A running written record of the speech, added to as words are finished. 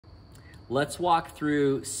let's walk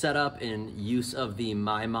through setup and use of the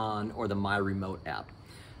MyMon or the MyRemote app.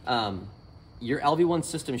 Your LV1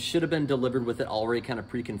 system should have been delivered with it already kind of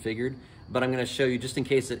pre-configured, but I'm going to show you, just in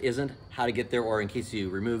case it isn't, how to get there, or in case you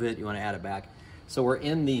remove it, you want to add it back. So we're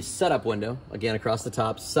in the setup window, again across the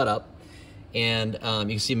top, setup, and you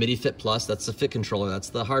can see MIDI Fit Plus, that's the fit controller, that's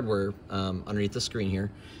the hardware underneath the screen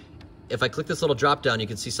here. If I click this little drop down, you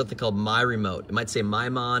can see something called MyRemote. It might say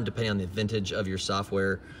MyMon, depending on the vintage of your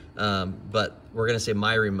software, but we're going to say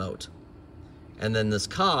MyRemote. And then this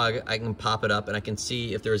cog, I can pop it up and I can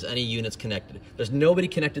see if there's any units connected. There's nobody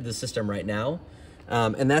connected to the system right now.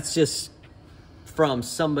 And that's just from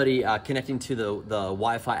somebody connecting to the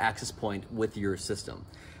Wi-Fi access point with your system.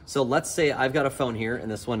 So let's say I've got a phone here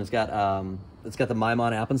and this one has got, it's got the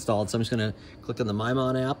MyMon app installed. So I'm just gonna click on the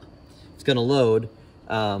MyMon app. It's gonna load.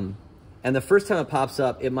 And the first time it pops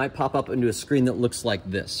up, it might pop up into a screen that looks like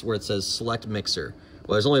this, where it says select mixer.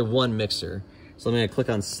 Well, there's only one mixer. So I'm gonna click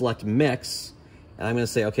on select mix. And I'm gonna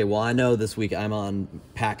say, okay, well, I know this week I'm on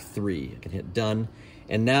pack 3. I can hit done.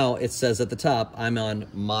 And now it says at the top, I'm on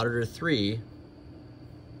monitor 3,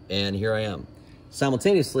 and here I am.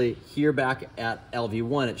 Simultaneously, here back at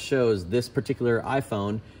LV1, it shows this particular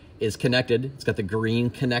iPhone is connected. It's got the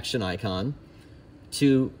green connection icon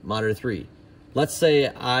to monitor 3. Let's say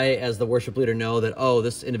I, as the worship leader, know that, oh,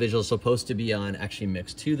 this individual is supposed to be on actually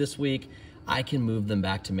mix 2 this week. I can move them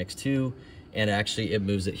back to mix 2. And actually it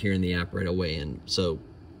moves it here in the app right away, and so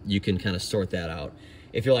you can kind of sort that out.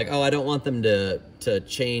 If you're like, oh, I don't want them to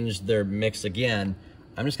change their mix again,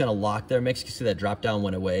 I'm just gonna lock their mix. You can see that drop down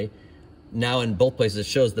went away. Now in both places it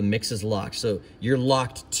shows the mix is locked, so you're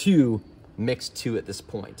locked to mix 2 at this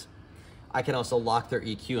point. I can also lock their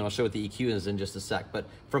EQ, and I'll show what the EQ is in just a sec, but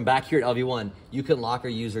from back here at LV1, you can lock our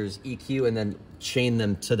users' EQ and then chain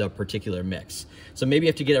them to the particular mix. So maybe you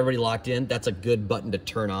have to get everybody locked in. That's a good button to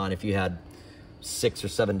turn on if you had 6 or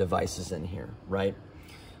 7 devices in here, right?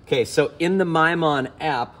 Okay, so in the MyMon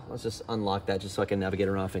app, let's just unlock that just so I can navigate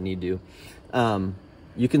around if I need to.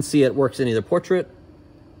 You can see it works in either portrait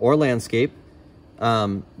or landscape.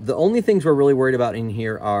 The only things we're really worried about in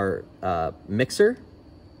here are mixer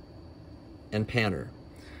and panner.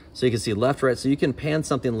 So you can see left, right, so you can pan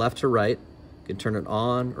something left to right. You can turn it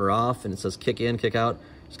on or off, and it says kick in, kick out.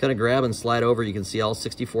 Just kind of grab and slide over. You can see all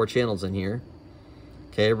 64 channels in here.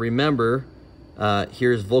 Okay, remember,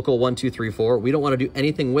 here's vocal 1, 2, 3, 4. We don't want to do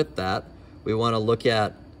anything with that. We want to look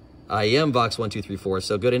at IEM Vox 1, 2, 3, 4.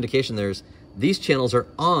 So good indication there's, these channels are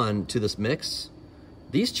on to this mix.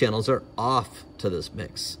 These channels are off to this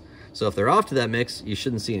mix. So if they're off to that mix, you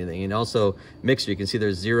shouldn't see anything. And also mixer, you can see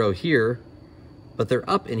there's 0 here, but they're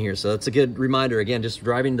up in here. So that's a good reminder. Again, just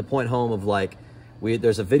driving the point home of like,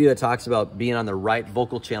 there's a video that talks about being on the right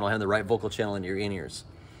vocal channel, having the right vocal channel in your in-ears,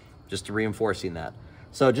 just reinforcing that.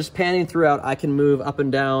 So just panning throughout, I can move up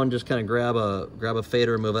and down, just kind of grab a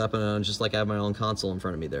fader and move up and down, just like I have my own console in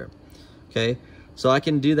front of me there. Okay, so I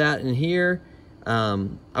can do that in here.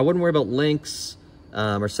 I wouldn't worry about links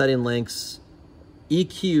or setting links.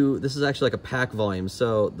 EQ, this is actually like a pack volume.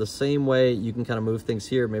 So the same way you can kind of move things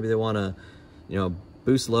here. Maybe they want to, you know,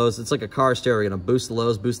 boost lows. It's like a car stereo. You're gonna boost the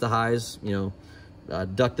lows, boost the highs, you know,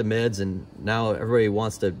 duck the mids, and now everybody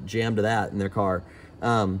wants to jam to that in their car.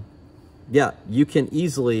 Yeah, you can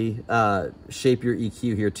easily shape your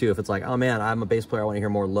EQ here too. If it's like, oh man, I'm a bass player, I want to hear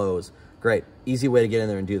more lows. Great, easy way to get in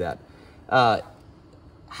there and do that.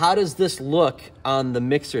 How does this look on the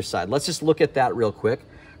mixer side? Let's just look at that real quick.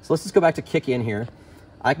 So let's just go back to kick in here.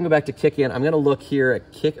 I can go back to kick in. I'm gonna look here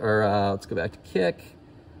at kick, or let's go back to kick,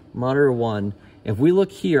 monitor 1. If we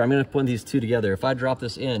look here, I'm gonna put these 2 together. If I drop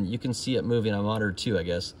this in, you can see it moving on monitor 2, I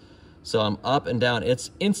guess. So I'm up and down,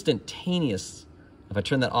 it's instantaneous. If I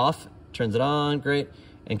turn that off, turns it on, great.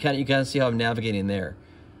 And you kind of see how I'm navigating there.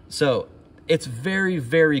 So it's very,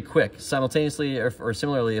 very quick. Simultaneously or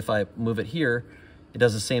similarly, if I move it here, it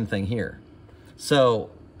does the same thing here. So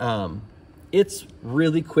it's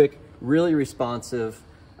really quick, really responsive.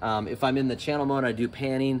 If I'm in the channel mode, I do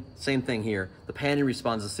panning, same thing here. The panning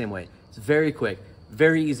responds the same way. It's very quick,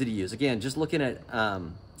 very easy to use. Again, just looking at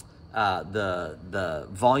the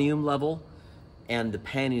volume level and the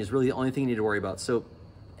panning is really the only thing you need to worry about. So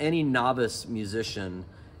any novice musician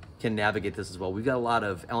can navigate this as well. We've got a lot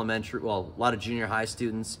of elementary, well, a lot of junior high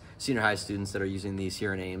students, senior high students that are using these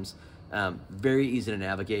hearing aids. Very easy to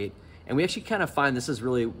navigate. And we actually kind of find this is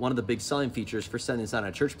really one of the big selling features for sending this on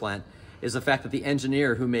a church plant, is the fact that the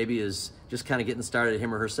engineer who maybe is just kind of getting started,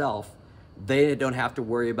 him or herself, they don't have to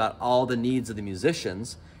worry about all the needs of the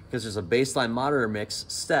musicians because there's a baseline monitor mix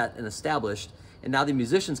set and established. And now the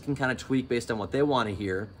musicians can kind of tweak based on what they want to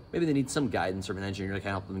hear. Maybe they need some guidance from an engineer to kind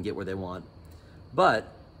of help them get where they want.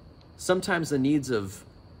 But sometimes the needs of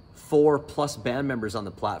 4+ band members on the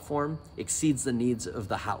platform exceeds the needs of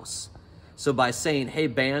the house. So by saying, hey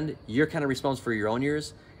band, you're kind of responsible for your own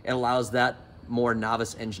ears, it allows that more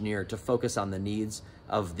novice engineer to focus on the needs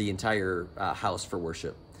of the entire house for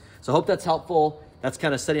worship. So I hope that's helpful. That's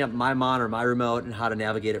kind of setting up MyMon or MyRemote and how to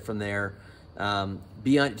navigate it from there. To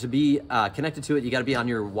be connected to it, you got to be on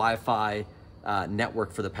your Wi-Fi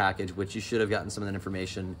network for the package, which you should have gotten some of that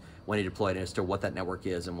information when you deployed it as to what that network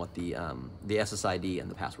is and what the SSID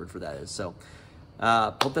and the password for that is. So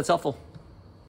hope that's helpful.